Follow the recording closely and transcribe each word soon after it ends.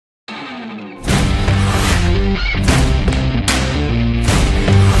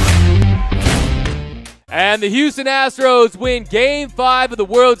And the Houston Astros win Game 5 of the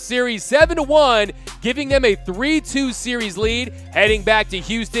World Series 7-1, giving them a 3-2 series lead heading back to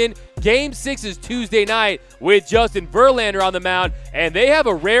Houston. Game 6 is Tuesday night with Justin Verlander on the mound, and they have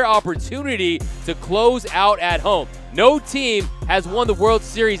a rare opportunity to close out at home. No team has won the World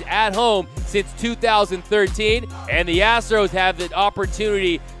Series at home since 2013, and the Astros have the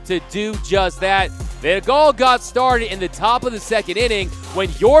opportunity to do just that. The all got started in the top of the second inning when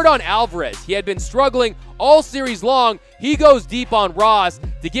Yordan Alvarez, he had been struggling all series long, he goes deep on Ross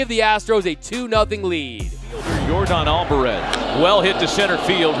to give the Astros a 2-0 lead. Yordan Alvarez, well hit to center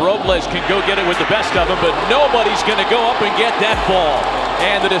field. Robles can go get it with the best of them, but nobody's going to go up and get that ball.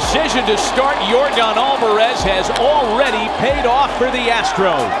 And the decision to start Yordan Alvarez has already paid off for the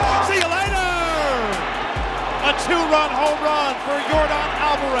Astros. See you later! A 2-run home run for Yordan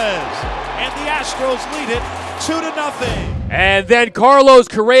Alvarez, and the Astros lead it 2-0. And then Carlos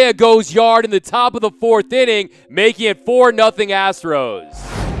Correa goes yard in the top of the fourth inning, making it 4-0 Astros.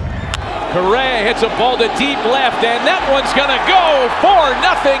 Correa hits a ball to deep left, and that one's going to go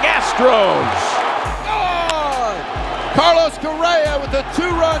 4-0 Astros. Carlos Correa with a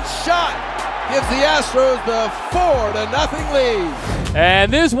 2-run shot gives the Astros the 4-0 lead.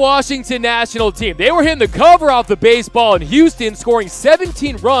 And this Washington National team, they were hitting the cover off the baseball in Houston, scoring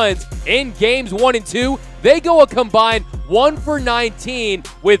 17 runs in games 1 and 2. They go a combined 1 for 19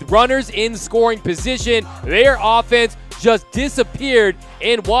 with runners in scoring position. Their offense just disappeared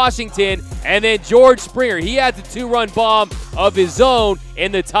in Washington. And then George Springer, he had the 2-run bomb of his own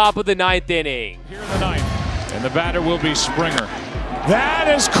in the top of the 9th inning. Here in the 9th, and the batter will be Springer. That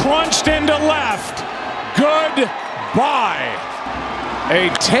is crunched into left. Goodbye. A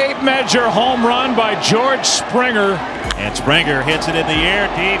tape measure home run by George Springer. And Springer hits it in the air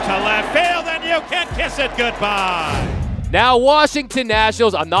deep to left field, and you can kiss it goodbye. Now, Washington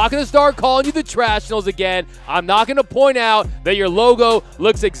Nationals, I'm not going to start calling you the Trashtionals again. I'm not going to point out that your logo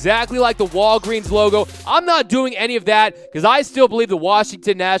looks exactly like the Walgreens logo. I'm not doing any of that because I still believe the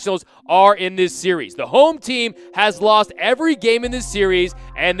Washington Nationals are in this series. The home team has lost every game in this series,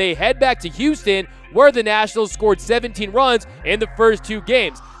 and they head back to Houston, where the Nationals scored 17 runs in the first 2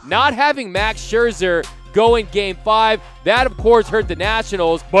 games. Not having Max Scherzer go in Game 5, that of course hurt the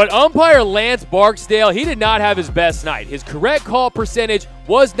Nationals, but umpire Lance Barksdale, he did not have his best night. His correct call percentage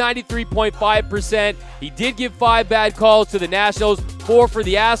was 93.5%. He did give 5 bad calls to the Nationals, 4 for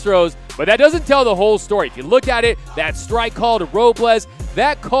the Astros, but that doesn't tell the whole story. If you look at it, that strike call to Robles,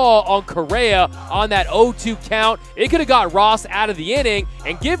 that call on Correa on that 0-2 count, it could have got Ross out of the inning,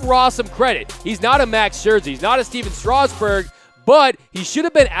 and give Ross some credit. He's not a Max Scherzer, he's not a Steven Strasburg, but he should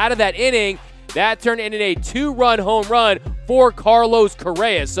have been out of that inning. That turned into a 2-run home run for Carlos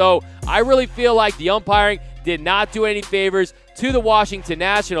Correa. So I really feel like the umpiring did not do any favors to the Washington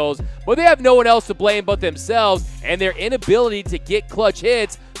Nationals, but they have no one else to blame but themselves and their inability to get clutch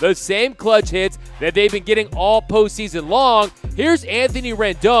hits, the same clutch hits that they've been getting all postseason long. Here's Anthony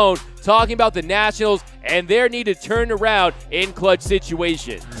Rendon talking about the Nationals and their need to turn around in clutch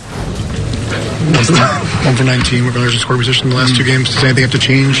situations. 1 for 19 with runners in scoring position in the last 2 games. Does anything have to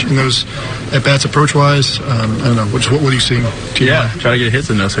change in those at-bats approach-wise? I don't know. What are you seeing? Yeah, try to get hits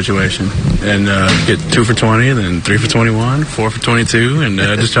in those situations. And get 2 for 20, then 3 for 21, 4 for 22, and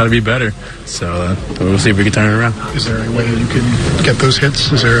just try to be better. So we'll see if we can turn it around. Is there a way that you can get those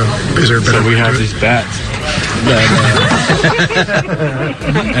hits? Is there a better way we have these bats.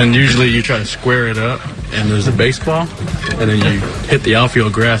 And usually you try to square it up, and there's a baseball, and then you hit the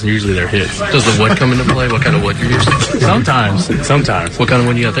outfield grass, and usually they're hits. Does the wood come into play? What kind of wood you're using? Sometimes. What kind of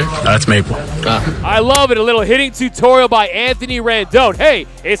wood you got there? That's maple. I love it. A little hitting tutorial by Anthony Rendon. Hey,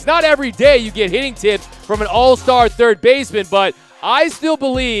 it's not every day you get hitting tips from an all-star third baseman, but I still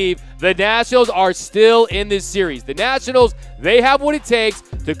believe the Nationals are still in this series. The Nationals, they have what it takes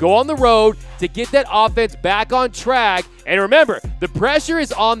to go on the road, to get that offense back on track. And remember, the pressure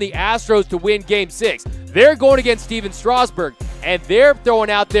is on the Astros to win Game 6. They're going against Steven Strasburg, and they're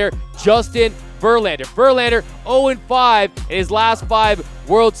throwing out there Justin Verlander. Verlander 0-5 in his last 5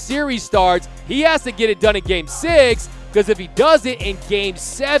 World Series starts. He has to get it done in Game 6, because if he does it in Game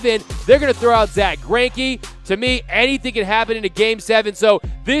 7, they're going to throw out Zach Greinke. To me, anything can happen in a Game 7, so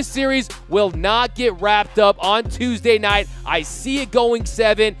this series will not get wrapped up on Tuesday night. I see it going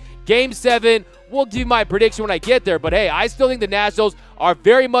 7. Game 7, we'll do my prediction when I get there, but hey, I still think the Nationals are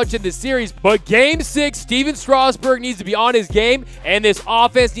very much in the series. But Game 6, Steven Strasburg needs to be on his game, and this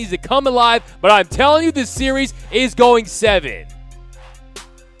offense needs to come alive. But I'm telling you, this series is going 7.